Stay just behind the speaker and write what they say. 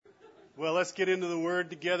Well, let's get into the Word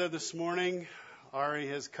together this morning. Ari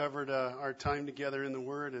has covered our time together in the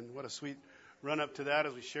Word, and what a sweet run-up to that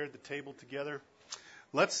as we shared the table together.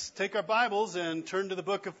 Let's take our Bibles and turn to the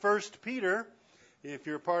book of 1 Peter. If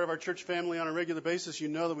you're a part of our church family on a regular basis, you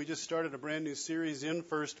know that we just started a brand new series in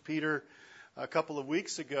 1 Peter a couple of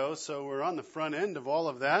weeks ago, so we're on the front end of all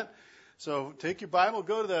of that. So take your Bible,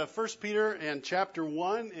 go to the 1 Peter and chapter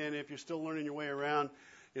 1, and if you're still learning your way around,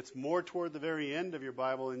 it's more toward the very end of your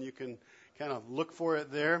Bible, and you can kind of look for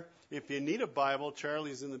it there. If you need a Bible,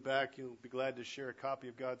 Charlie's in the back. He'll be glad to share a copy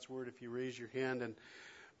of God's Word if you raise your hand. And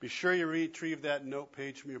be sure you retrieve that note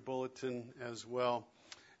page from your bulletin as well.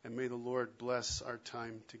 And may the Lord bless our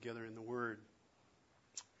time together in the Word.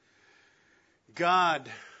 God,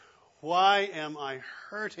 why am I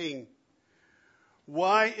hurting?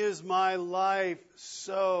 Why is my life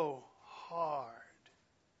so hard?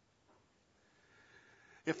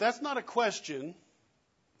 If that's not a question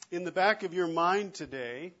in the back of your mind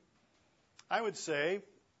today, I would say,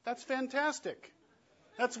 that's fantastic.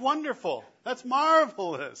 That's wonderful. That's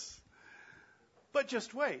marvelous. But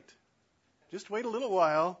just wait. Just wait a little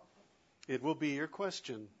while. It will be your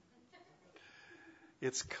question.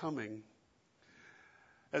 It's coming.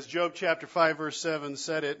 As Job chapter 5 verse 7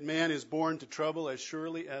 said it, man is born to trouble as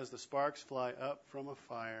surely as the sparks fly up from a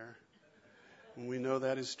fire. And we know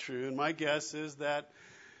that is true. And my guess is that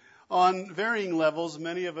on varying levels,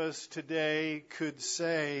 many of us today could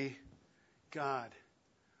say, God,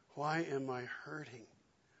 why am I hurting?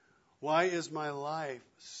 Why is my life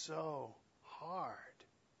so hard?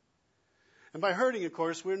 And by hurting, of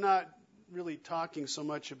course, we're not really talking so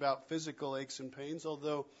much about physical aches and pains,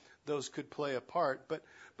 although those could play a part. But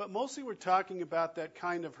mostly we're talking about that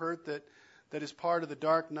kind of hurt that is part of the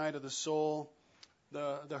dark night of the soul,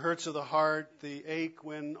 the hurts of the heart, the ache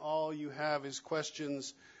when all you have is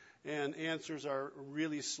questions and answers are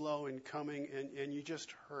really slow in coming, and you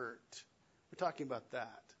just hurt. We're talking about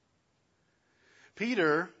that.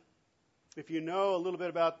 Peter, if you know a little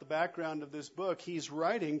bit about the background of this book, he's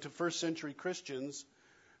writing to first century Christians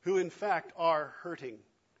who in fact are hurting.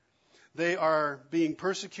 They are being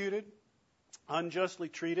persecuted, unjustly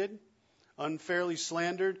treated, unfairly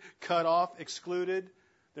slandered, cut off, excluded.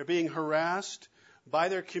 They're being harassed by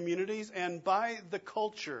their communities and by the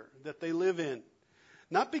culture that they live in.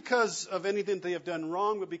 Not because of anything they have done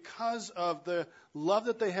wrong, but because of the love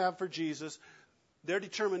that they have for Jesus, their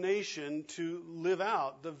determination to live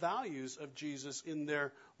out the values of Jesus in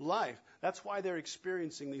their life. That's why they're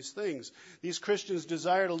experiencing these things. These Christians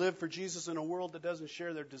desire to live for Jesus in a world that doesn't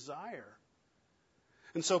share their desire.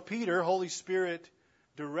 And so Peter, Holy Spirit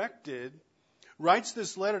directed, writes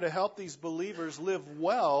this letter to help these believers live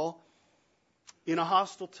well in a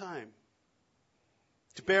hostile time.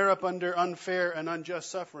 To bear up under unfair and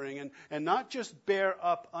unjust suffering, and not just bear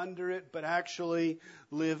up under it, but actually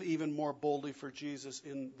live even more boldly for Jesus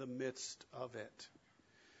in the midst of it.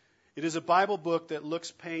 It is a Bible book that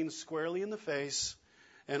looks pain squarely in the face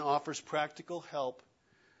and offers practical help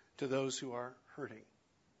to those who are hurting.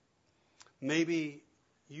 Maybe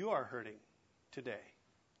you are hurting today.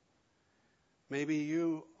 Maybe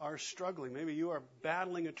you are struggling. Maybe you are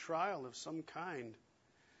battling a trial of some kind.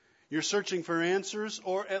 You're searching for answers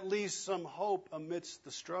or at least some hope amidst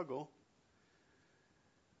the struggle.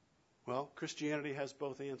 Well, Christianity has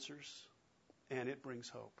both answers, and it brings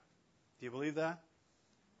hope. Do you believe that?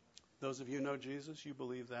 Those of you who know Jesus, you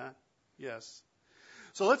believe that? Yes.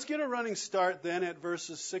 So let's get a running start then at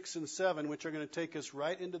verses 6 and 7, which are going to take us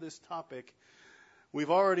right into this topic.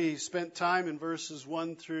 We've already spent time in verses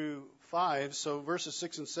 1 through 5, so verses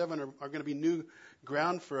 6 and 7 are going to be new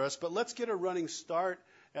ground for us. But let's get a running start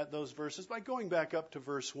at those verses by going back up to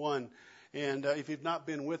verse 1. And if you've not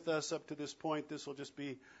been with us up to this point, this will just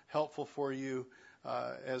be helpful for you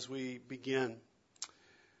as we begin.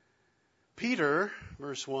 Peter,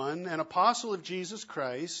 verse 1, an apostle of Jesus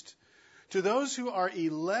Christ, to those who are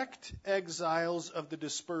elect exiles of the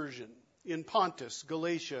dispersion in Pontus,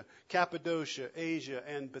 Galatia, Cappadocia, Asia,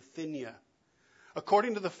 and Bithynia,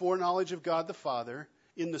 according to the foreknowledge of God the Father,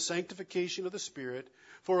 in the sanctification of the Spirit,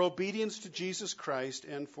 for obedience to Jesus Christ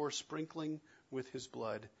and for sprinkling with his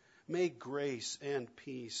blood. May grace and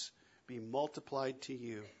peace be multiplied to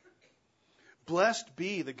you. Blessed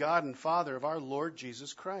be the God and Father of our Lord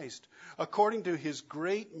Jesus Christ. According to his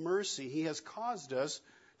great mercy, he has caused us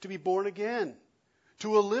to be born again,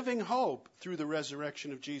 to a living hope through the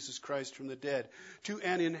resurrection of Jesus Christ from the dead, to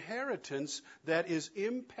an inheritance that is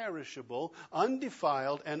imperishable,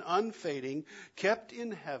 undefiled, and unfading, kept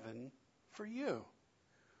in heaven for you,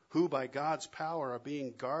 who by God's power are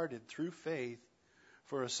being guarded through faith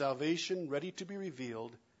for a salvation ready to be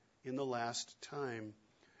revealed in the last time.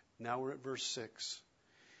 Now we're at verse 6.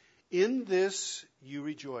 In this you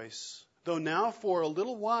rejoice, though now for a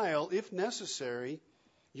little while, if necessary,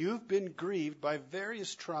 you've been grieved by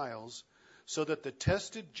various trials, so that the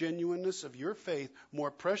tested genuineness of your faith,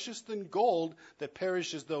 more precious than gold that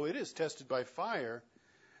perishes though it is tested by fire,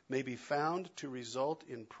 may be found to result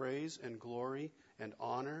in praise and glory and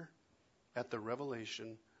honor at the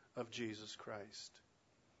revelation of Jesus Christ.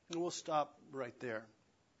 And we'll stop right there.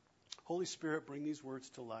 Holy Spirit, bring these words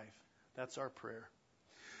to life. That's our prayer.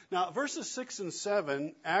 Now, verses 6 and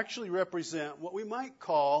 7 actually represent what we might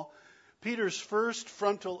call Peter's first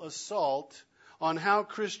frontal assault on how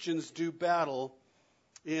Christians do battle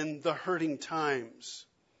in the hurting times.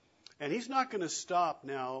 And he's not going to stop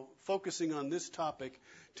now focusing on this topic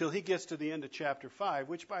till he gets to the end of chapter 5,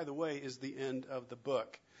 which, by the way, is the end of the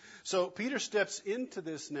book. So Peter steps into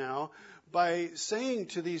this now by saying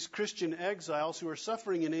to these Christian exiles who are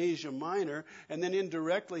suffering in Asia Minor, and then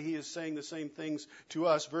indirectly he is saying the same things to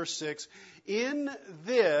us. Verse 6, in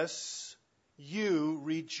this you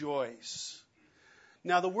rejoice.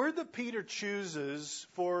 Now the word that Peter chooses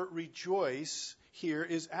for rejoice here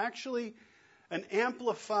is actually an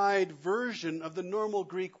amplified version of the normal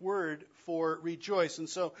Greek word for rejoice. And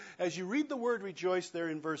so as you read the word rejoice there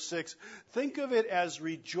in verse 6, think of it as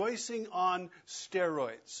rejoicing on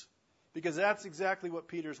steroids, because that's exactly what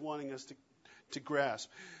Peter's wanting us to grasp.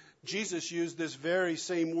 Jesus used this very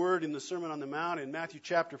same word in the Sermon on the Mount in Matthew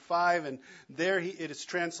chapter 5, and there it is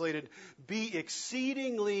translated, be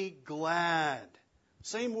exceedingly glad.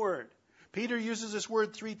 Same word. Peter uses this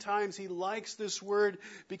word 3 times. He likes this word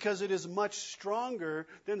because it is much stronger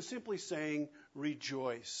than simply saying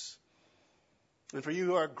rejoice. And for you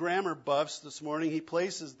who are grammar buffs this morning, he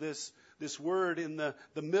places this word in the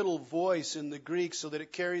middle voice in the Greek so that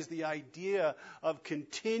it carries the idea of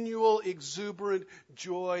continual, exuberant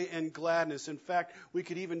joy and gladness. In fact, we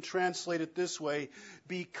could even translate it this way,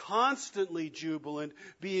 be constantly jubilant,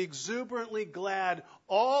 be exuberantly glad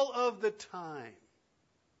all of the time.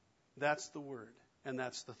 That's the word, and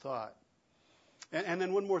that's the thought. And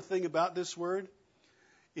then one more thing about this word.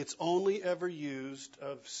 It's only ever used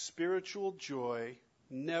of spiritual joy,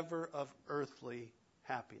 never of earthly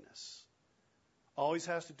happiness. Always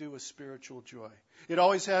has to do with spiritual joy. It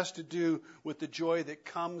always has to do with the joy that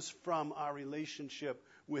comes from our relationship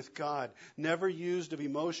with God. Never used of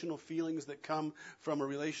emotional feelings that come from a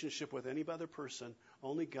relationship with any other person.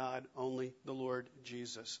 Only God, only the Lord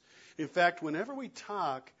Jesus. In fact, whenever we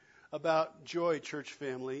talk about joy, church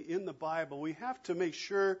family, in the Bible, we have to make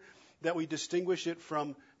sure that we distinguish it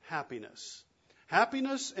from happiness.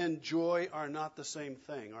 Happiness and joy are not the same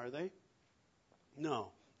thing, are they? No,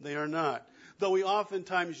 they are not. Though we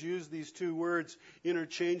oftentimes use these two words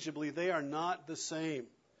interchangeably, they are not the same.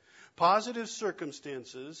 Positive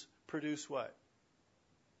circumstances produce what?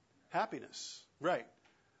 Happiness. Right.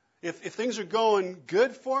 If things are going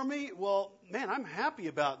good for me, well, man, I'm happy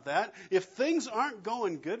about that. If things aren't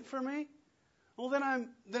going good for me, well, then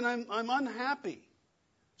I'm unhappy.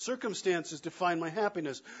 Circumstances define my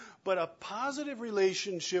happiness. But a positive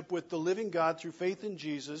relationship with the living God through faith in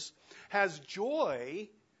Jesus has joy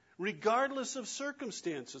regardless of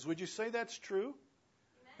circumstances. Would you say that's true?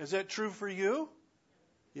 Is that true for you?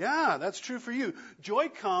 Yeah, that's true for you. Joy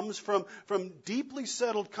comes from deeply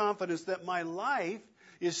settled confidence that my life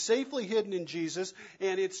is safely hidden in Jesus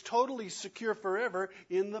and it's totally secure forever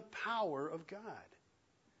in the power of God.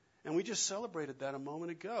 And we just celebrated that a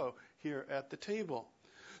moment ago here at the table.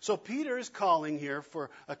 So Peter is calling here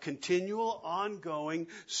for a continual, ongoing,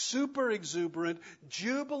 super exuberant,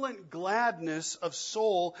 jubilant gladness of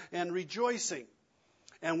soul and rejoicing.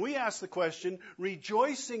 And we ask the question,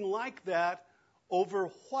 rejoicing like that over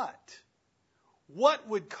what? What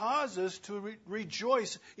would cause us to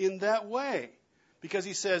rejoice in that way? Because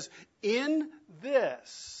he says, in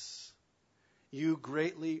this you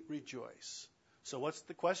greatly rejoice. So what's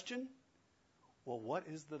the question? Well, what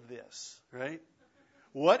is the this, right?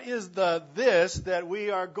 What is the this that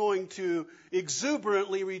we are going to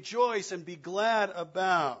exuberantly rejoice and be glad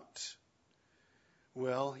about?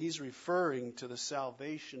 Well, he's referring to the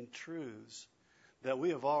salvation truths that we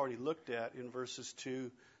have already looked at in verses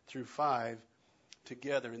 2 through 5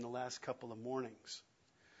 together in the last couple of mornings.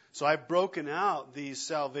 So I've broken out these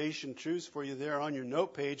salvation truths for you there on your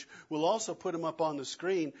note page. We'll also put them up on the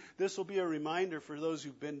screen. This will be a reminder for those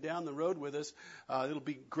who've been down the road with us. It'll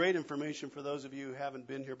be great information for those of you who haven't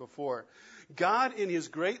been here before. God, in His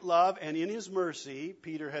great love and in His mercy,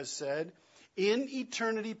 Peter has said, in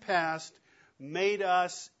eternity past, made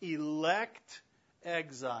us elect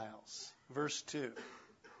exiles. Verse 2.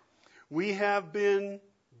 We have been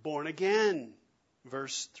born again.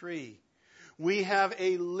 Verse 3. We have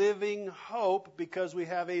a living hope because we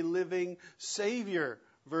have a living Savior,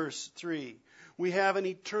 verse 3. We have an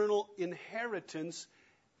eternal inheritance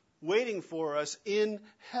waiting for us in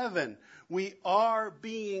heaven. We are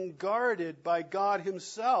being guarded by God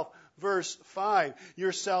Himself, verse 5.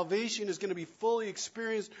 Your salvation is going to be fully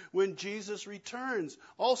experienced when Jesus returns,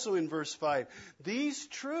 also in verse 5. These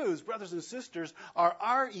truths, brothers and sisters, are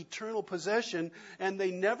our eternal possession, and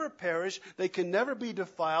they never perish, they can never be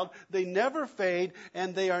defiled, they never fade,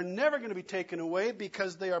 and they are never going to be taken away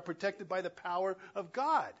because they are protected by the power of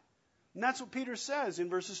God. And that's what Peter says in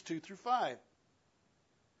verses 2 through 5.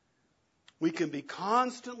 We can be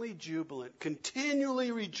constantly jubilant, continually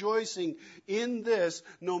rejoicing in this,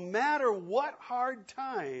 no matter what hard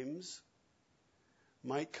times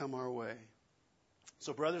might come our way.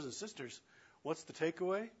 So, brothers and sisters, what's the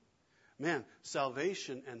takeaway? Man,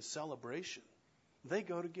 salvation and celebration, they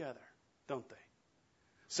go together, don't they?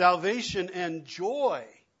 Salvation and joy,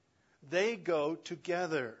 they go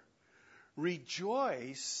together.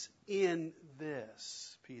 Rejoice in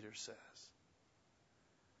this, Peter says.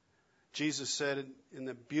 Jesus said in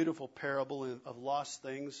the beautiful parable of lost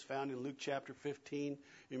things found in Luke chapter 15.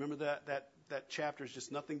 You remember that chapter is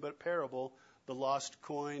just nothing but a parable. The lost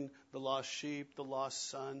coin, the lost sheep, the lost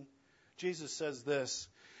son. Jesus says this,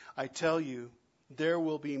 I tell you, there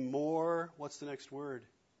will be more, what's the next word?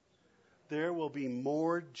 There will be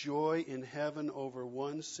more joy in heaven over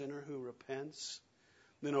one sinner who repents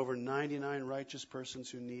than over 99 righteous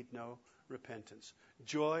persons who need no repentance.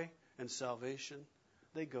 Joy and salvation,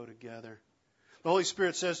 they go together. The Holy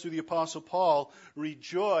Spirit says through the Apostle Paul,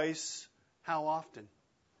 rejoice how often?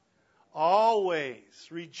 Always.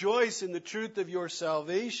 Rejoice in the truth of your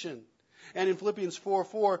salvation. And in Philippians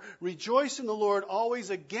 4:4, rejoice in the Lord always.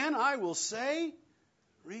 Again, I will say,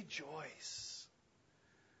 rejoice.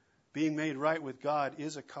 Being made right with God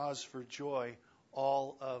is a cause for joy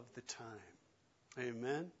all of the time.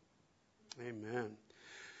 Amen? Amen.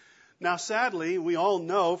 Now, sadly, we all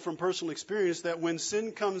know from personal experience that when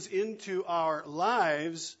sin comes into our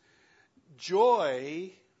lives,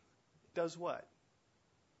 joy does what?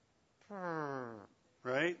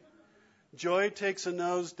 Right? Joy takes a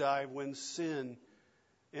nosedive when sin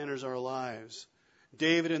enters our lives.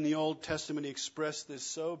 David in the Old Testament expressed this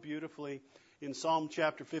so beautifully in Psalm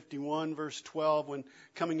chapter 51, verse 12, when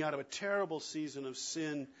coming out of a terrible season of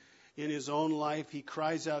sin in his own life, he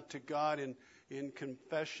cries out to God in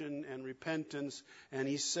confession and repentance, and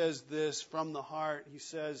he says this from the heart. He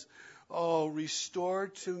says, oh, restore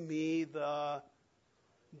to me the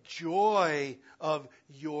joy of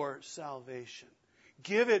your salvation.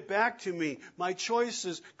 Give it back to me. My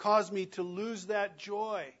choices cause me to lose that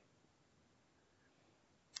joy.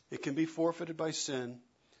 It can be forfeited by sin.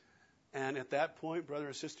 And at that point, brother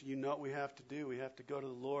or sister, you know what we have to do. We have to go to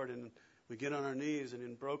the Lord, and we get on our knees, and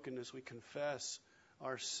in brokenness we confess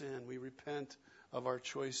our sin. We repent of our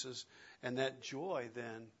choices, and that joy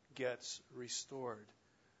then gets restored.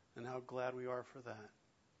 And how glad we are for that.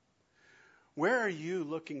 Where are you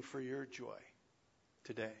looking for your joy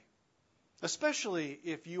today? Especially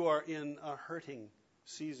if you are in a hurting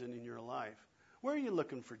season in your life. Where are you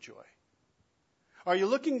looking for joy? Are you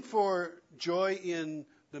looking for joy in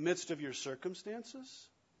the midst of your circumstances?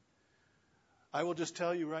 I will just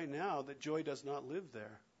tell you right now that joy does not live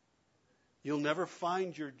there. You'll never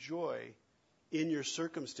find your joy in your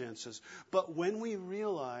circumstances. But when we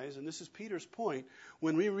realize, and this is Peter's point,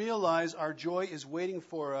 when we realize our joy is waiting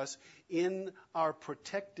for us in our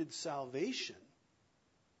protected salvation,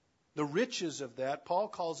 the riches of that,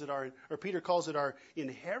 Peter calls it our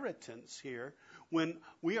inheritance here. When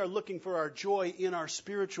we are looking for our joy in our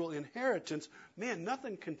spiritual inheritance, man,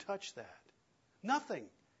 nothing can touch that. Nothing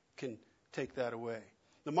can take that away.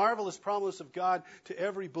 The marvelous promise of God to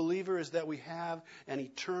every believer is that we have an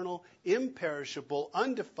eternal, imperishable,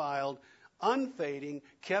 undefiled, unfading,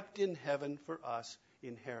 kept in heaven for us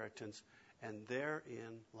inheritance. And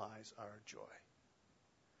therein lies our joy.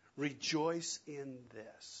 Rejoice in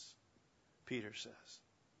this, Peter says.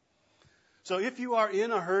 So if you are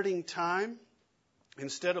in a hurting time,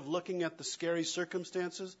 instead of looking at the scary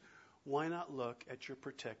circumstances, why not look at your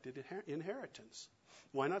protected inheritance?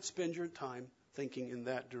 Why not spend your time thinking in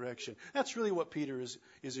that direction? That's really what Peter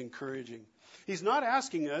is encouraging. He's not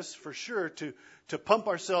asking us, for sure, to pump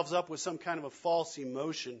ourselves up with some kind of a false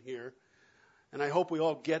emotion here. And I hope we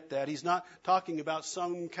all get that. He's not talking about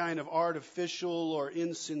some kind of artificial or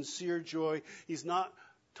insincere joy. He's not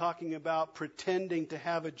talking about pretending to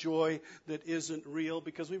have a joy that isn't real,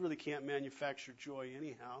 because we really can't manufacture joy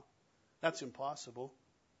anyhow. That's impossible.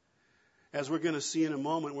 As we're going to see in a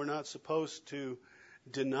moment, we're not supposed to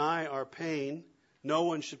deny our pain. No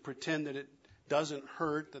one should pretend that it doesn't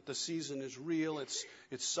hurt, that the season is real, it's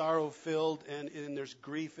sorrow-filled, and there's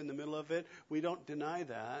grief in the middle of it. We don't deny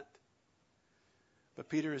that. But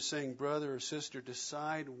Peter is saying, brother or sister,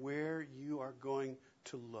 decide where you are going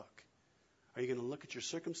to look. Are you going to look at your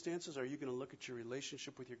circumstances, or are you going to look at your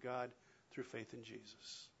relationship with your God through faith in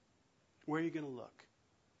Jesus? Where are you going to look?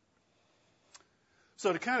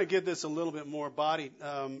 So to kind of give this a little bit more body,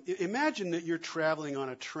 imagine that you're traveling on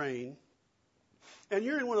a train, and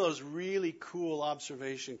you're in one of those really cool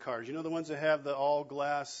observation cars. You know, the ones that have the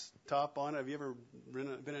all-glass top on it? Have you ever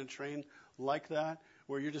been in a train like that,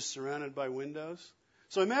 where you're just surrounded by windows?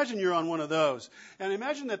 So imagine you're on one of those. And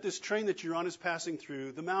imagine that this train that you're on is passing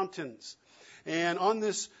through the mountains. And on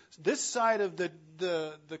this side of the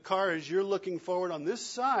car, as you're looking forward on this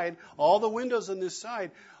side, all the windows on this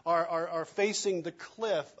side are facing the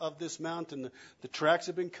cliff of this mountain. The tracks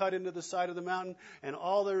have been cut into the side of the mountain, and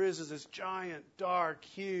all there is this giant, dark,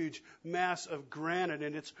 huge mass of granite,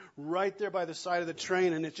 and it's right there by the side of the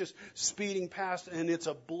train, and it's just speeding past, and it's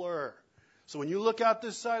a blur. So when you look out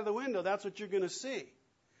this side of the window, that's what you're going to see.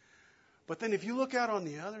 But then if you look out on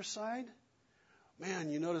the other side,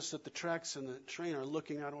 man, you notice that the tracks and the train are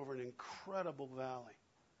looking out over an incredible valley.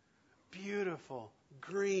 Beautiful,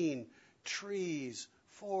 green trees,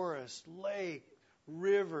 forest, lake,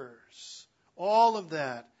 rivers. All of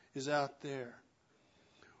that is out there.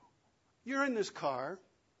 You're in this car.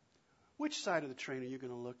 Which side of the train are you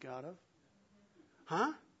going to look out of?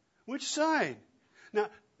 Huh? Which side?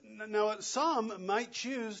 Now, some might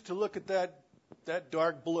choose to look at that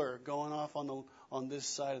dark blur going off on this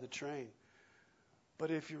side of the train.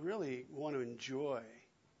 But if you really want to enjoy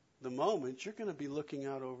the moment, you're going to be looking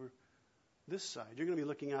out over this side. You're going to be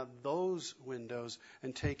looking out those windows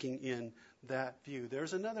and taking in that view.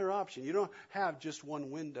 There's another option. You don't have just one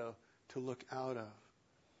window to look out of.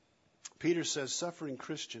 Peter says, suffering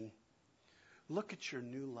Christian, look at your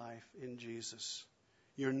new life in Jesus,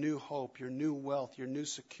 your new hope, your new wealth, your new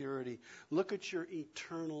security. Look at your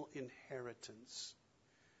eternal inheritance.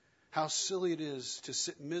 How silly it is to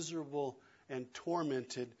sit miserable and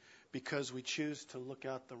tormented because we choose to look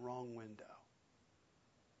out the wrong window.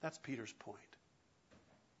 That's Peter's point.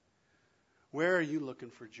 Where are you looking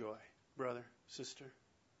for joy, brother, sister?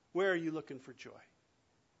 Where are you looking for joy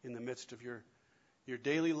in the midst of your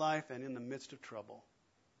daily life and in the midst of trouble?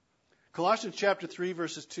 Colossians chapter 3,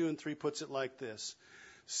 verses 2 and 3 puts it like this.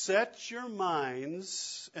 Set your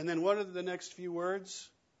minds, and then what are the next few words?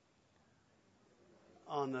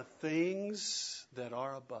 On the things that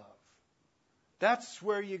are above. That's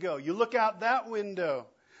where you go. You look out that window,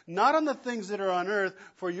 not on the things that are on earth,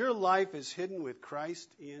 for your life is hidden with Christ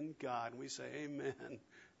in God. We say amen.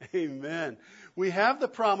 Amen. We have the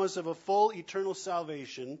promise of a full eternal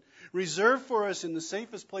salvation reserved for us in the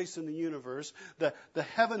safest place in the universe, the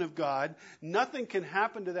heaven of God. Nothing can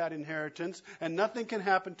happen to that inheritance, and nothing can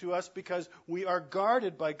happen to us because we are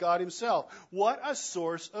guarded by God Himself. What a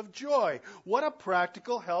source of joy. What a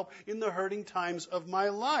practical help in the hurting times of my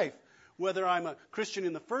life. Whether I'm a Christian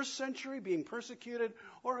in the first century being persecuted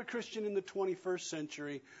or a Christian in the 21st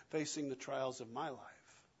century facing the trials of my life.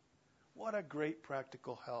 What a great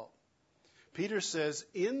practical help. Peter says,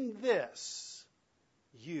 in this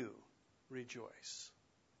you rejoice.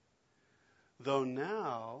 Though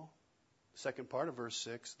now, second part of verse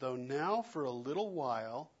 6, though now for a little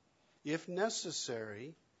while, if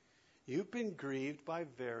necessary, you've been grieved by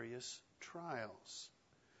various trials.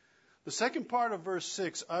 The second part of verse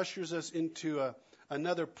 6 ushers us into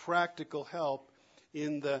another practical help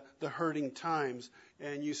in the hurting times.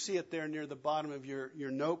 And you see it there near the bottom of your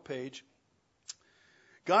note page.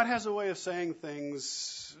 God has a way of saying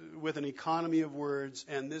things with an economy of words,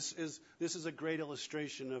 and this is a great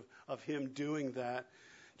illustration of Him doing that.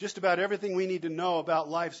 Just about everything we need to know about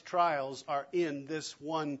life's trials are in this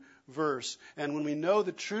one verse. And when we know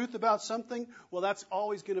the truth about something, well, that's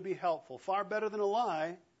always going to be helpful. Far better than a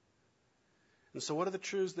lie. And so what are the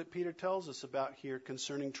truths that Peter tells us about here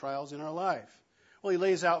concerning trials in our life? Well, he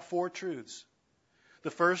lays out 4 truths.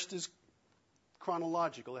 The first is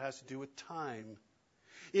chronological. It has to do with time.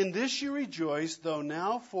 In this you rejoice, though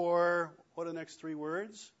now for, what are the next 3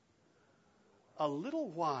 words? A little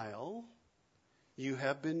while you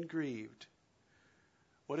have been grieved.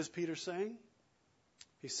 What is Peter saying?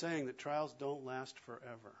 He's saying that trials don't last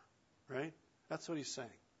forever, right? That's what he's saying.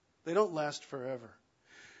 They don't last forever.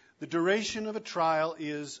 The duration of a trial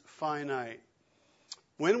is finite.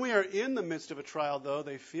 When we are in the midst of a trial, though,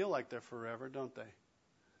 they feel like they're forever, don't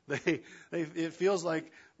they? It feels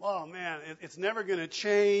like, oh man, it's never going to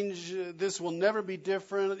change. This will never be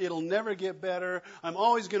different. It'll never get better. I'm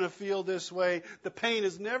always going to feel this way. The pain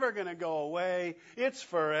is never going to go away. It's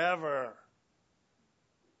forever.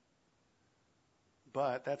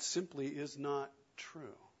 But that simply is not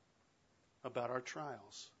true about our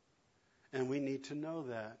trials. And we need to know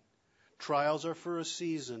that. Trials are for a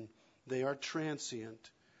season. They are transient.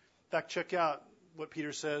 In fact, check out what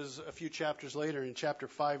Peter says a few chapters later in chapter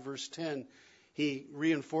 5, verse 10. He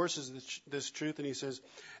reinforces this truth, and he says,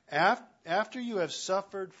 after you have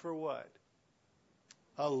suffered for what?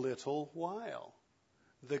 A little while.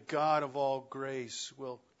 The God of all grace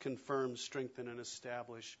will confirm, strengthen, and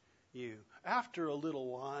establish you. After a little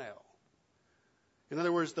while. In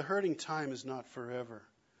other words, the hurting time is not forever.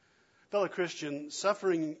 Fellow Christian,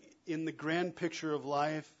 suffering in the grand picture of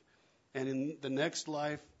life and in the next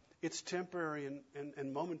life, it's temporary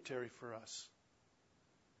and momentary for us.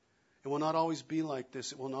 It will not always be like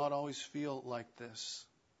this. It will not always feel like this.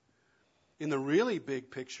 In the really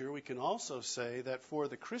big picture, we can also say that for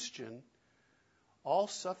the Christian, all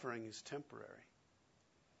suffering is temporary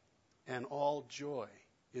and all joy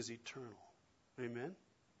is eternal. Amen?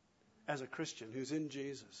 As a Christian who's in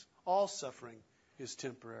Jesus, all suffering is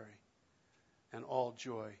temporary and all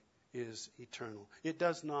joy is eternal. It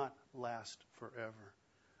does not last forever,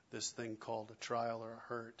 this thing called a trial or a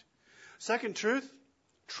hurt. Second truth,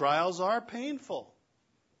 trials are painful.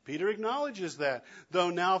 Peter acknowledges that. Though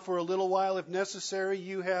now for a little while, if necessary,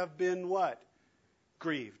 you have been what?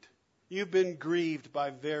 Grieved. You've been grieved by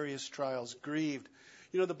various trials. Grieved.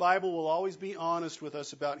 You know, the Bible will always be honest with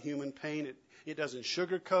us about human pain. It doesn't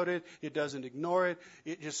sugarcoat it. It doesn't ignore it.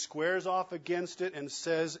 It just squares off against it and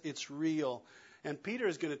says it's real. And Peter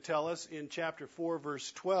is going to tell us in chapter 4,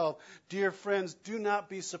 verse 12, dear friends, do not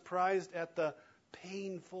be surprised at the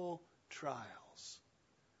painful trials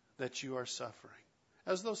that you are suffering,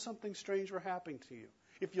 as though something strange were happening to you.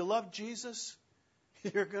 If you love Jesus,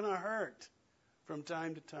 you're going to hurt from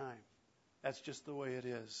time to time. That's just the way it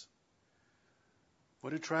is. What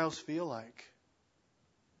do trials feel like?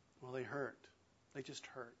 Well, they hurt. They just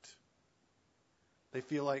hurt. They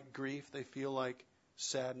feel like grief. They feel like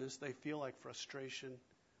sadness. They feel like frustration,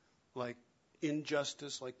 like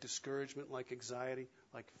injustice, like discouragement, like anxiety,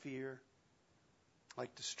 like fear,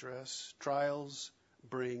 like distress. Trials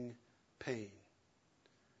bring pain.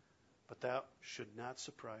 But that should not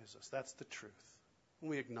surprise us. That's the truth.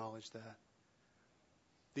 We acknowledge that.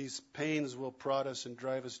 These pains will prod us and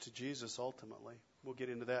drive us to Jesus ultimately. We'll get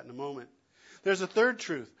into that in a moment. There's a third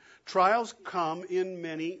truth. Trials come in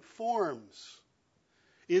many forms.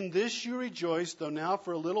 In this you rejoice, though now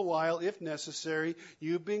for a little while, if necessary,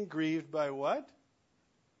 you've been grieved by what?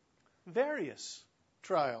 Various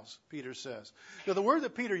trials, Peter says. Now, the word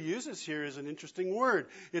that Peter uses here is an interesting word.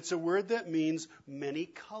 It's a word that means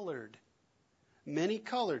many-colored.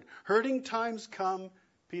 Many-colored. Hurting times come,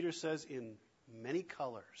 Peter says, in many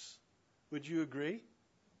colors. Would you agree?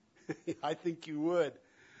 I think you would.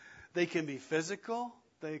 They can be physical.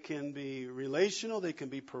 They can be relational. They can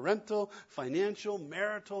be parental, financial,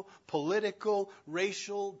 marital, political,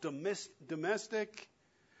 racial, domestic.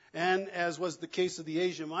 And as was the case of the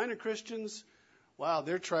Asia Minor Christians, wow,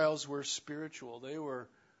 their trials were spiritual.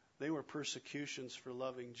 They were persecutions for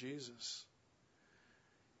loving Jesus.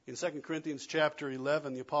 In 2 Corinthians chapter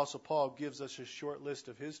 11, the Apostle Paul gives us a short list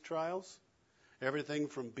of his trials. Everything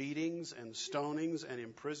from beatings and stonings and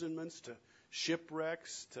imprisonments to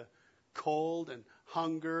shipwrecks to cold and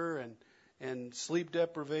hunger and sleep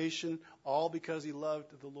deprivation, all because he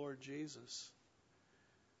loved the Lord Jesus.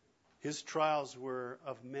 His trials were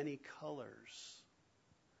of many colors.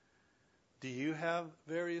 Do you have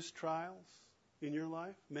various trials in your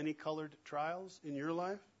life? Many colored trials in your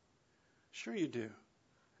life? Sure you do.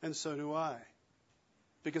 And so do I.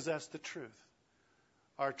 Because that's the truth.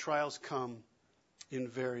 Our trials come in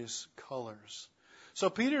various colors. So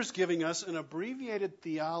Peter's giving us an abbreviated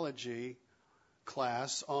theology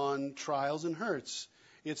class on trials and hurts.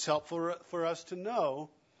 It's helpful for us to know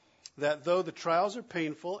that though the trials are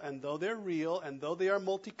painful and though they're real and though they are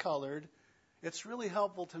multicolored, it's really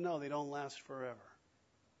helpful to know they don't last forever.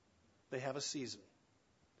 They have a season.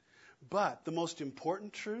 But the most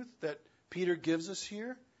important truth that Peter gives us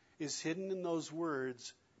here is hidden in those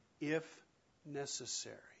words, if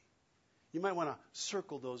necessary. You might want to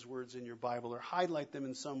circle those words in your Bible or highlight them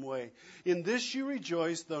in some way. In this you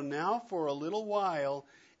rejoice, though now for a little while,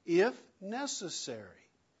 if necessary,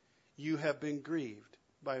 you have been grieved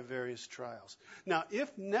by various trials. Now,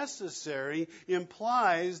 if necessary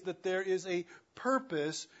implies that there is a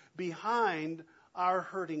purpose behind our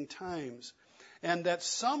hurting times and that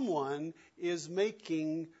someone is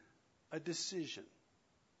making a decision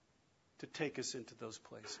to take us into those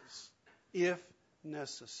places, if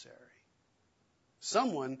necessary.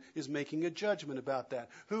 Someone is making a judgment about that.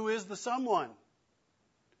 Who is the someone?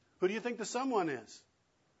 Who do you think the someone is?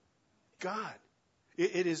 God.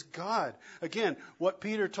 It is God. Again, what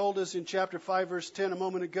Peter told us in chapter 5, verse 10 a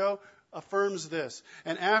moment ago affirms this.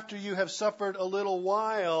 And after you have suffered a little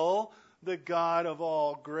while, the God of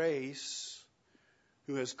all grace,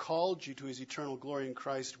 who has called you to his eternal glory in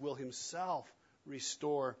Christ, will himself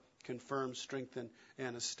restore, confirm, strengthen,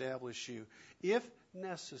 and establish you. If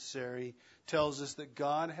necessary, tells us that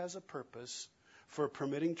God has a purpose for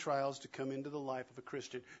permitting trials to come into the life of a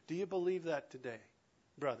Christian. Do you believe that today,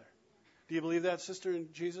 brother? Do you believe that, sister in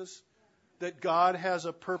Jesus? That God has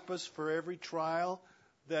a purpose for every trial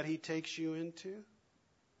that he takes you into?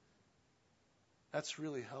 That's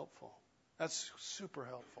really helpful. That's super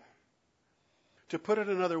helpful. To put it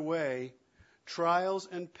another way, trials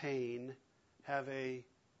and pain have a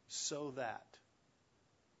so that.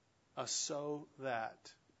 A so that.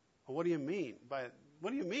 Well, what do you mean?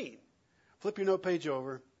 What do you mean? Flip your note page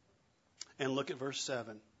over and look at verse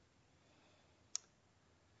 7.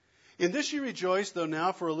 In this you rejoice, though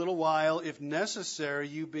now for a little while, if necessary,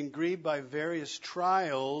 you've been grieved by various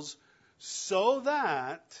trials, so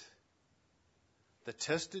that the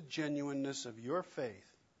tested genuineness of your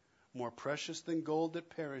faith, more precious than gold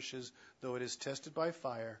that perishes, though it is tested by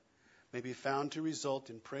fire, may be found to result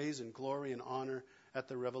in praise and glory and honor at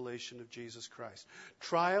the revelation of Jesus Christ.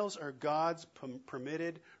 Trials are God's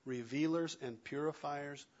permitted revealers and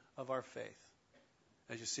purifiers of our faith,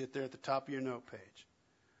 as you see it there at the top of your note page.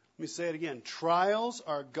 Let me say it again. Trials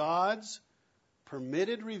are God's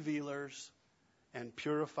permitted revealers and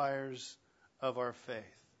purifiers of our faith.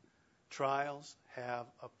 Trials have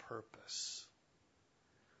a purpose.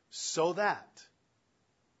 So that,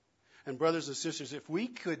 and brothers and sisters, if we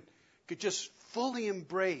could just fully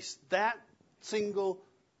embrace that single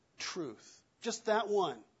truth, just that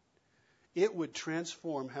one, it would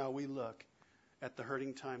transform how we look at the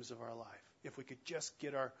hurting times of our life. If we could just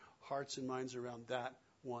get our hearts and minds around that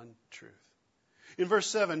one truth. In verse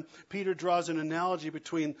 7, Peter draws an analogy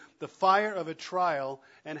between the fire of a trial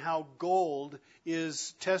and how gold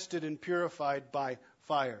is tested and purified by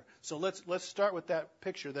fire. So let's start with that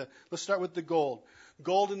picture. Let's start with the gold.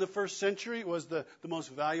 Gold in the first century was the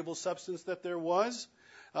most valuable substance that there was.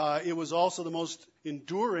 It was also the most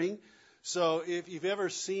enduring. So if you've ever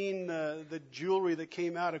seen the jewelry that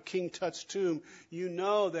came out of King Tut's tomb, you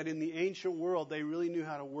know that in the ancient world they really knew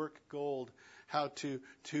how to work gold, how to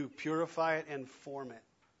purify it and form it.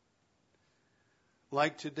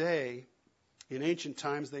 Like today, in ancient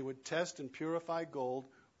times, they would test and purify gold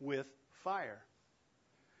with fire.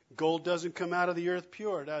 Gold doesn't come out of the earth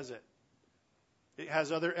pure, does it? It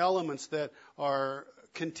has other elements that are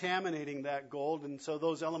contaminating that gold, and so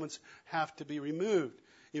those elements have to be removed.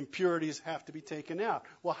 Impurities have to be taken out.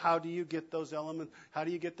 Well, how do you get those elements? How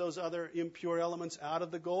do you get those other impure elements out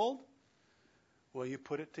of the gold? Well, you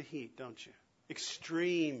put it to heat, don't you?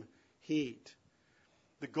 Extreme heat.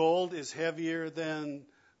 The gold is heavier than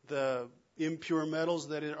the impure metals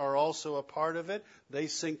that are also a part of it. They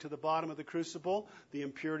sink to the bottom of the crucible. The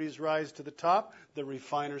impurities rise to the top. The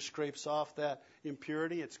refiner scrapes off that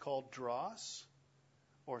impurity. It's called dross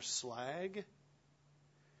or slag.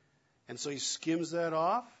 And so he skims that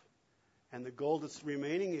off, and the gold that's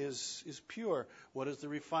remaining is pure. What does the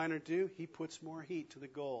refiner do? He puts more heat to the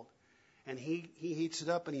gold. And he heats it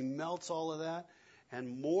up, and he melts all of that,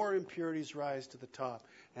 and more impurities rise to the top.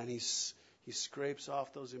 And he scrapes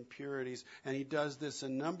off those impurities, and he does this a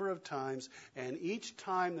number of times. And each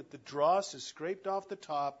time that the dross is scraped off the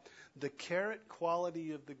top, the carat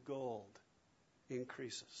quality of the gold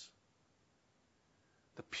increases.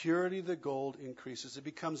 The purity of the gold increases. It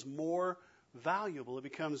becomes more valuable. It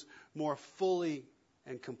becomes more fully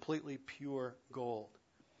and completely pure gold.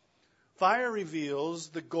 Fire reveals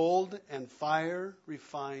the gold, and fire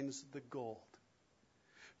refines the gold.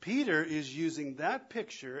 Peter is using that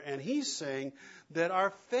picture, and he's saying that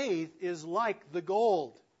our faith is like the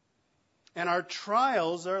gold, and our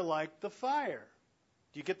trials are like the fire.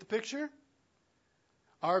 Do you get the picture?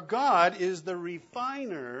 Our God is the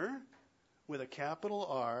refiner with a capital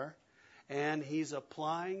R, and he's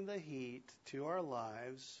applying the heat to our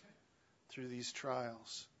lives through these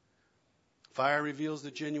trials. Fire reveals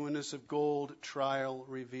the genuineness of gold. Trial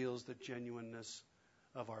reveals the genuineness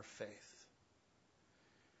of our faith.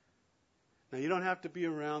 Now, you don't have to be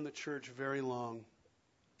around the church very long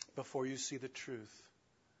before you see the truth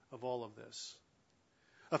of all of this.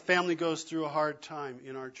 A family goes through a hard time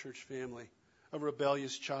in our church family. A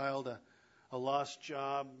rebellious child, a lost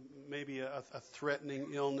job, maybe a threatening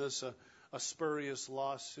illness, a spurious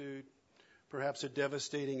lawsuit, perhaps a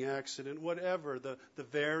devastating accident, whatever the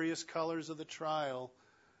various colors of the trial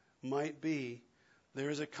might be. There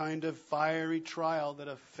is a kind of fiery trial that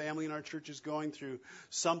a family in our church is going through.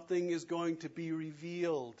 Something is going to be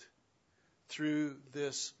revealed through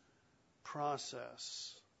this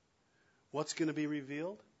process. What's going to be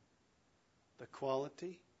revealed? The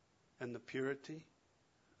quality and the purity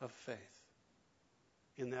of faith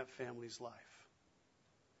in that family's life.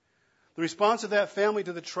 The response of that family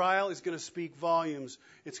to the trial is going to speak volumes.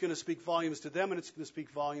 It's going to speak volumes to them, and it's going to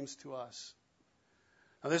speak volumes to us.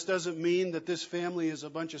 Now, this doesn't mean that this family is a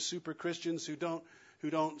bunch of super Christians who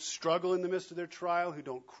don't struggle in the midst of their trial, who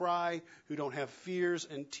don't cry, who don't have fears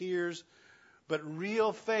and tears. But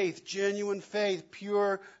real faith, genuine faith,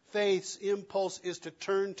 pure faith's impulse is to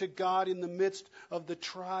turn to God in the midst of the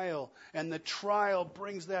trial. And the trial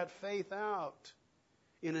brings that faith out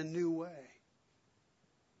in a new way.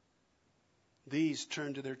 These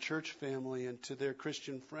turn to their church family and to their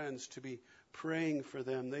Christian friends to be praying for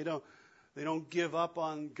them. They don't give up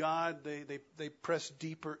on God. They press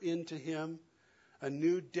deeper into Him. A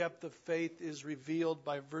new depth of faith is revealed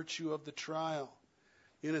by virtue of the trial.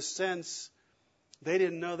 In a sense, they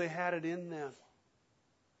didn't know they had it in them,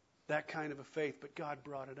 that kind of a faith, but God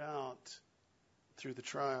brought it out through the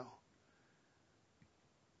trial.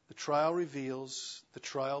 The trial reveals, the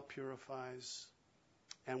trial purifies,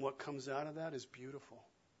 and what comes out of that is beautiful.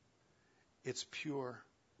 It's pure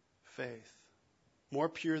faith. More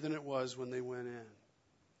pure than it was when they went in,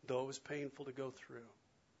 though it was painful to go through.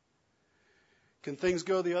 Can things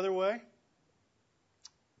go the other way?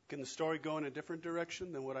 Can the story go in a different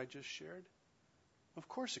direction than what I just shared? Of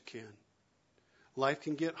course it can. Life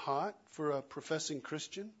can get hot for a professing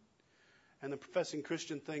Christian, and the professing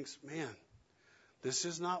Christian thinks, man, this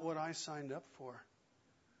is not what I signed up for.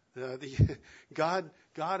 God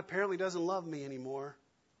apparently doesn't love me anymore.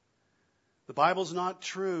 The Bible's not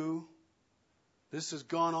true. This has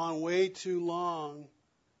gone on way too long.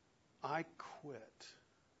 I quit.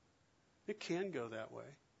 It can go that way.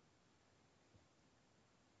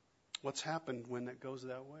 What's happened when it goes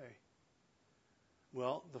that way?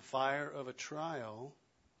 Well, the fire of a trial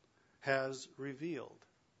has revealed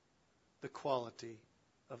the quality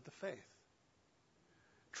of the faith.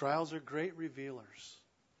 Trials are great revealers,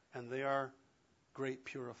 and they are great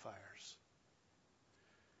purifiers.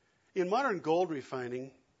 In modern gold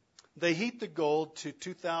refining, they heat the gold to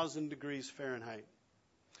 2,000 degrees Fahrenheit.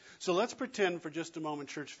 So let's pretend for just a moment,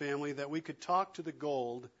 church family, that we could talk to the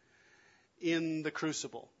gold in the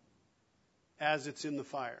crucible as it's in the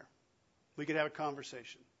fire. We could have a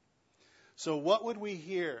conversation. So what would we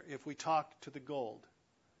hear if we talked to the gold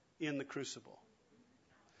in the crucible?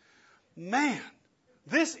 Man,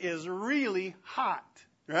 this is really hot,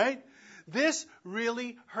 right? This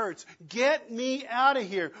really hurts. Get me out of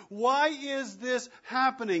here. Why is this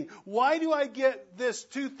happening? Why do I get this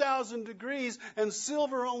 2,000 degrees and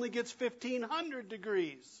silver only gets 1,500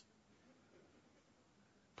 degrees?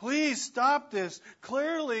 Please stop this.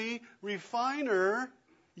 Clearly, refiner,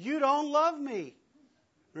 you don't love me,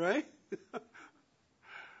 right?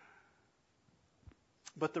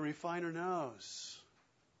 But the refiner knows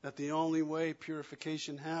that the only way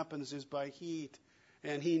purification happens is by heat.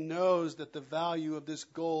 And he knows that the value of this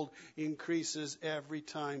gold increases every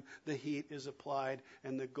time the heat is applied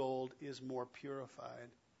and the gold is more purified.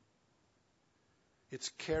 Its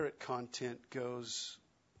carat content goes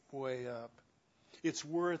way up. Its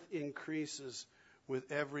worth increases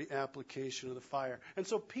with every application of the fire. And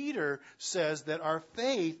so Peter says that our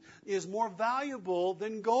faith is more valuable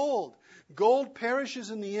than gold. Gold perishes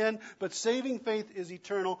in the end, but saving faith is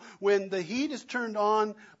eternal. When the heat is turned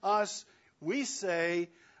on us, we say,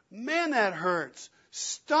 man, that hurts.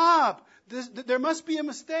 Stop. There must be a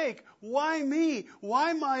mistake. Why me?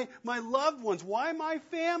 Why my loved ones? Why my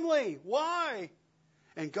family? Why?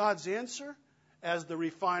 And God's answer, as the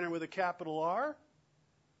refiner with a capital R,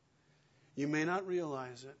 you may not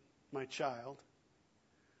realize it, my child,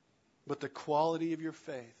 but the quality of your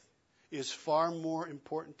faith is far more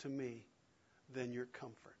important to me than your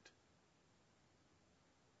comfort.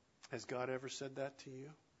 Has God ever said that to you?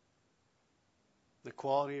 The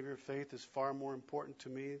quality of your faith is far more important to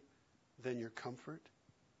me than your comfort.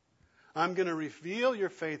 I'm going to reveal your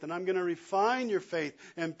faith, and I'm going to refine your faith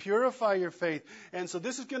and purify your faith. And so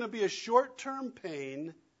this is going to be a short-term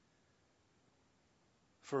pain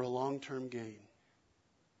for a long-term gain.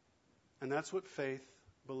 And that's what faith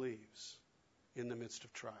believes in the midst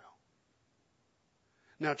of trial.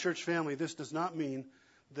 Now, church family, this does not mean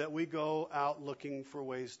that we go out looking for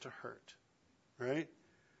ways to hurt, right?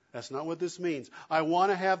 That's not what this means. I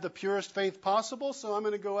want to have the purest faith possible, so I'm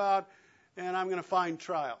going to go out and I'm going to find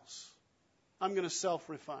trials. I'm going to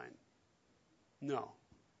self-refine. No.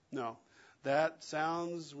 That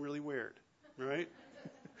sounds really weird. right?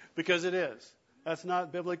 Because it is. That's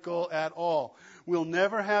not biblical at all. We'll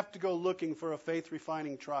never have to go looking for a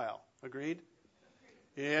faith-refining trial. Agreed?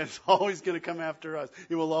 It's always going to come after us.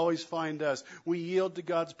 It will always find us. We yield to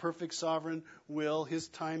God's perfect sovereign will, His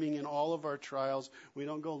timing in all of our trials. We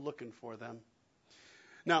don't go looking for them.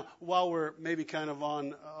 Now, while we're maybe kind of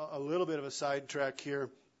on a little bit of a sidetrack here,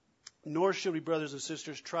 nor should we, brothers and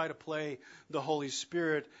sisters, try to play the Holy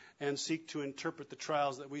Spirit and seek to interpret the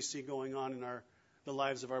trials that we see going on in the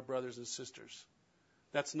lives of our brothers and sisters.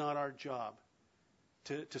 That's not our job.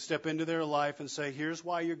 To step into their life and say, here's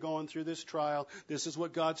why you're going through this trial. This is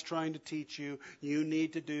what God's trying to teach you. You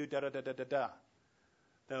need to do da-da-da-da-da-da.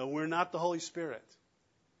 No, we're not the Holy Spirit.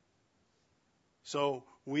 So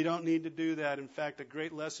we don't need to do that. In fact, a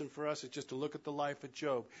great lesson for us is just to look at the life of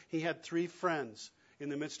Job. He had 3 friends in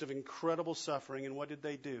the midst of incredible suffering, and what did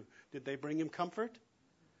they do? Did they bring him comfort?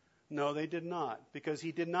 No, they did not, because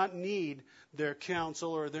he did not need their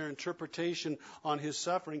counsel or their interpretation on his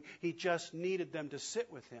suffering. He just needed them to sit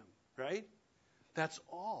with him, right? That's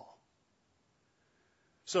all.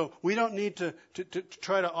 So we don't need to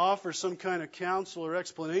try to offer some kind of counsel or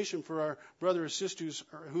explanation for our brother or sister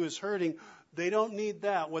who is hurting. They don't need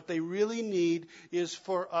that. What they really need is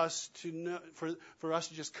for us to know, for us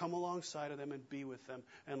to just come alongside of them and be with them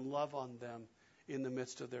and love on them in the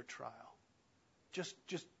midst of their trial. Just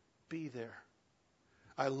be there.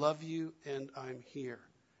 I love you and I'm here.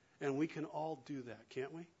 And we can all do that,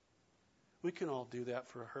 can't we? We can all do that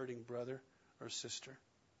for a hurting brother or sister.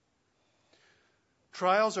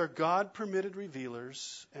 Trials are God-permitted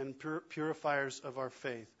revealers and purifiers of our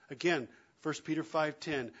faith. Again, 1 Peter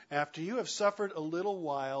 5:10, after you have suffered a little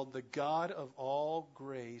while, the God of all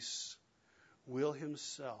grace will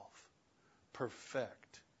himself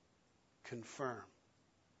perfect, confirm,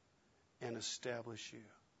 and establish you.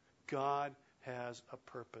 God has a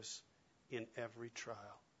purpose in every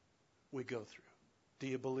trial we go through. Do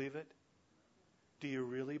you believe it? Do you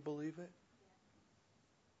really believe it?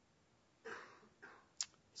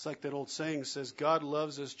 It's like that old saying says, God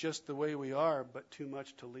loves us just the way we are, but too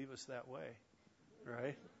much to leave us that way.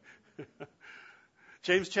 Right?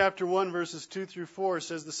 James chapter 1, verses 2 through 4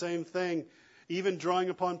 says the same thing, even drawing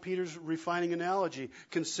upon Peter's refining analogy.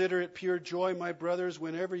 Consider it pure joy, my brothers,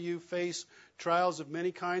 whenever you face trials of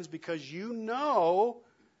many kinds, because you know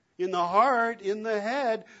in the heart, in the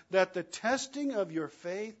head, that the testing of your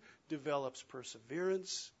faith develops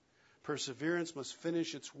perseverance. Perseverance must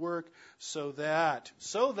finish its work so that,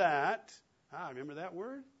 remember that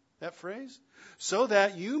word, that phrase? So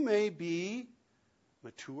that you may be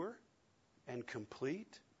mature and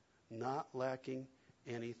complete, not lacking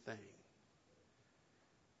anything.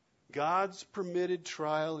 God's permitted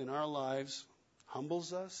trial in our lives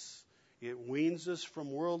humbles us. It weans us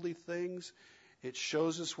from worldly things. It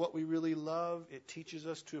shows us what we really love. It teaches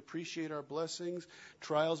us to appreciate our blessings.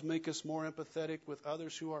 Trials make us more empathetic with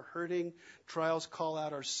others who are hurting. Trials call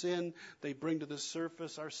out our sin. They bring to the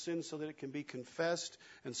surface our sin so that it can be confessed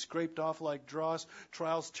and scraped off like dross.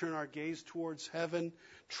 Trials turn our gaze towards heaven.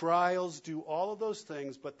 Trials do all of those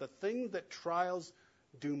things, but the thing that trials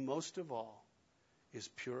do most of all is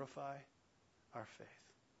purify our faith.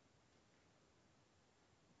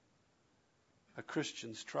 A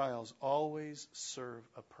Christian's trials always serve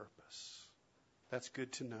a purpose. That's good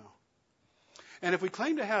to know. And if we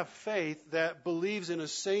claim to have faith that believes in a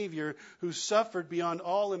Savior who suffered beyond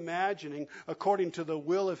all imagining according to the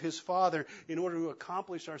will of His Father in order to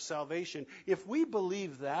accomplish our salvation, if we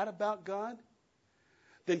believe that about God,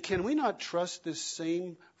 then can we not trust this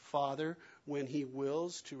same Father when He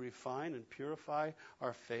wills to refine and purify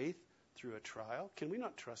our faith through a trial? Can we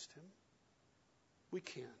not trust Him? We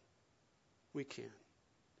can. We can.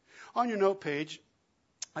 On your note page,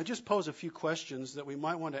 I just pose a few questions that we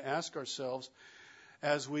might want to ask ourselves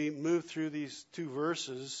as we move through these 2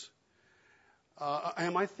 verses.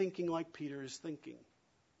 Am I thinking like Peter is thinking?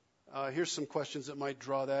 Here's some questions that might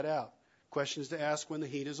draw that out. Questions to ask when the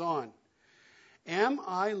heat is on. Am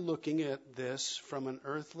I looking at this from an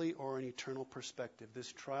earthly or an eternal perspective?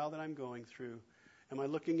 This trial that I'm going through, am I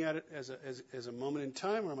looking at it as a moment in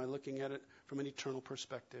time, or am I looking at it from an eternal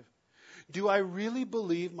perspective? Do I really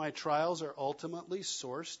believe my trials are ultimately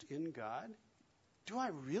sourced in God? Do I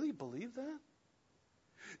really believe that?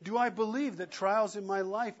 Do I believe that trials in my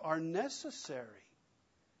life are necessary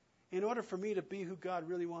in order for me to be who God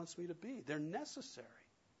really wants me to be? They're necessary.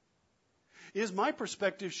 Is my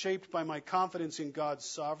perspective shaped by my confidence in God's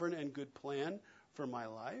sovereign and good plan for my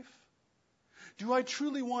life? Do I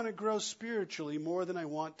truly want to grow spiritually more than I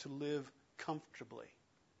want to live comfortably?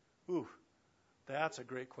 Ooh, that's a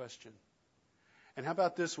great question. And how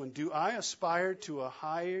about this one? Do I aspire to a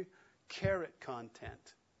higher carrot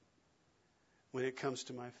content when it comes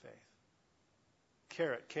to my faith.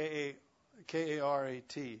 Carrot,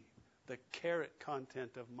 K-A-R-A-T, the carrot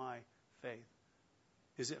content of my faith.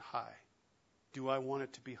 Is it high? Do I want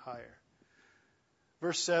it to be higher?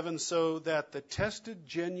 Verse 7, so that the tested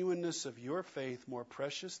genuineness of your faith, more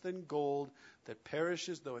precious than gold that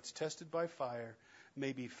perishes though it's tested by fire,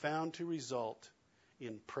 may be found to result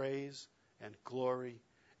in praise and glory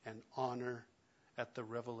and honor at the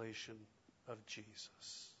revelation of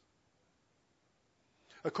Jesus.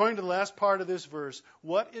 According to the last part of this verse,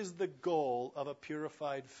 what is the goal of a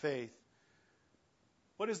purified faith?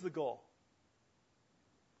 What is the goal?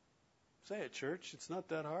 Say it, church. It's not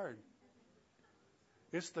that hard.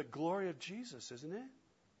 It's the glory of Jesus, isn't it?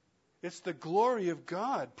 It's the glory of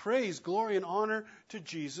God. Praise, glory, and honor to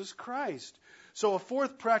Jesus Christ. So a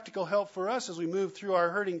fourth practical help for us as we move through our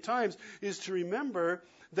hurting times is to remember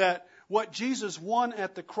that what Jesus won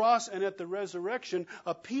at the cross and at the resurrection,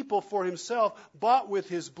 a people for himself, bought with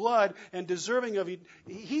his blood, and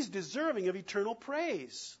he's deserving of eternal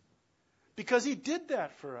praise. Because he did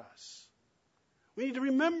that for us. We need to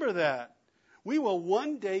remember that. We will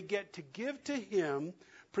one day get to give to him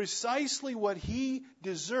precisely what he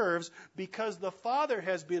deserves because the Father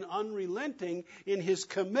has been unrelenting in his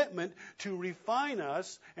commitment to refine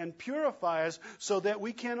us and purify us so that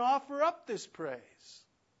we can offer up this praise.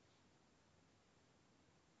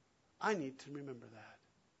 I need to remember that.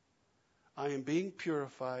 I am being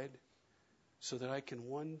purified so that I can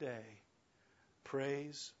one day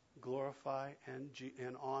praise, glorify, and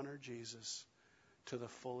honor Jesus to the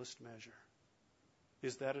fullest measure.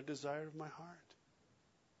 Is that a desire of my heart?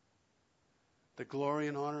 The glory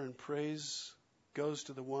and honor and praise goes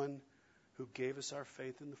to the one who gave us our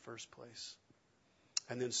faith in the first place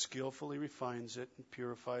and then skillfully refines it and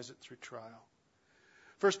purifies it through trial.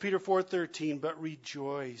 1 Peter 4:13, but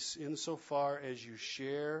rejoice insofar as you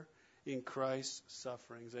share in Christ's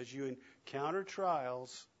sufferings, as you encounter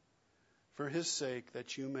trials for his sake,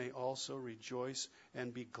 that you may also rejoice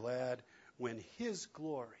and be glad when his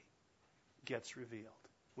glory gets revealed.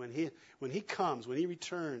 When he comes, when he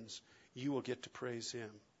returns, you will get to praise him.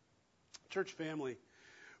 Church family,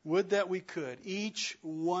 would that we could, each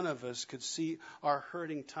one of us could see our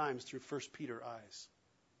hurting times through 1 Peter eyes.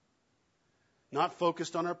 Not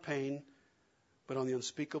focused on our pain, but on the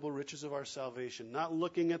unspeakable riches of our salvation. Not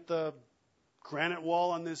looking at the granite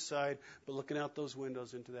wall on this side, but looking out those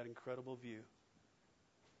windows into that incredible view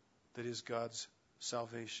that is God's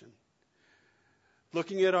salvation.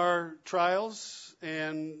 Looking at our trials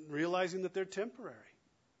and realizing that they're temporary,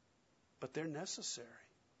 but they're necessary.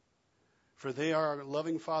 For they are our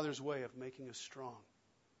loving Father's way of making us strong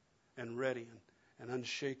and ready and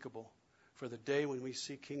unshakable for the day when we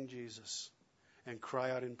see King Jesus and cry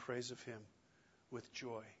out in praise of him with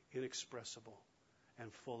joy inexpressible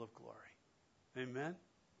and full of glory. Amen?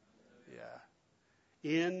 Yeah.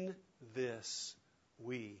 In this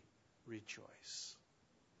we rejoice.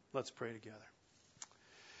 Let's pray together.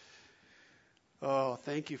 Oh,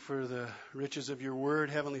 thank you for the riches of your word.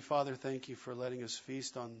 Heavenly Father, thank you for letting us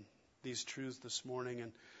feast on these truths this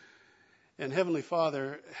morning. And Heavenly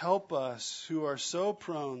Father, help us who are so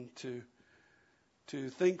prone to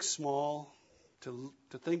think small, to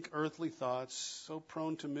think earthly thoughts, so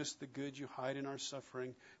prone to miss the good you hide in our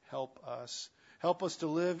suffering. Help us. Help us to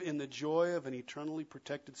live in the joy of an eternally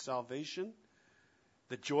protected salvation,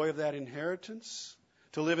 the joy of that inheritance,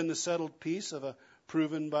 to live in the settled peace of a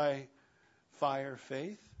proven by fire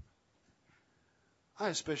faith. I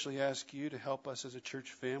especially ask you to help us as a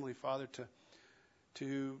church family, Father,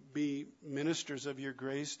 to be ministers of your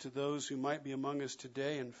grace to those who might be among us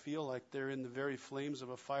today and feel like they're in the very flames of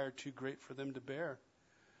a fire too great for them to bear.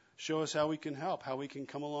 Show us how we can help, how we can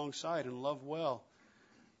come alongside and love well,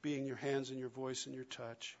 being your hands and your voice and your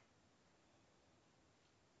touch.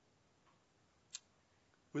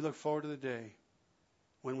 We look forward to the day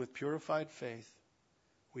when with purified faith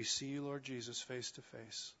we see you, Lord Jesus, face to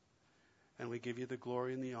face, and we give you the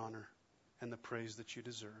glory and the honor and the praise that you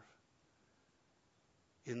deserve.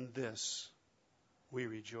 In this we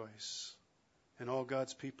rejoice. And all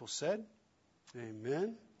God's people said,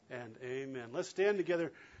 amen and amen. Let's stand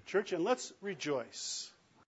together, church, and let's rejoice.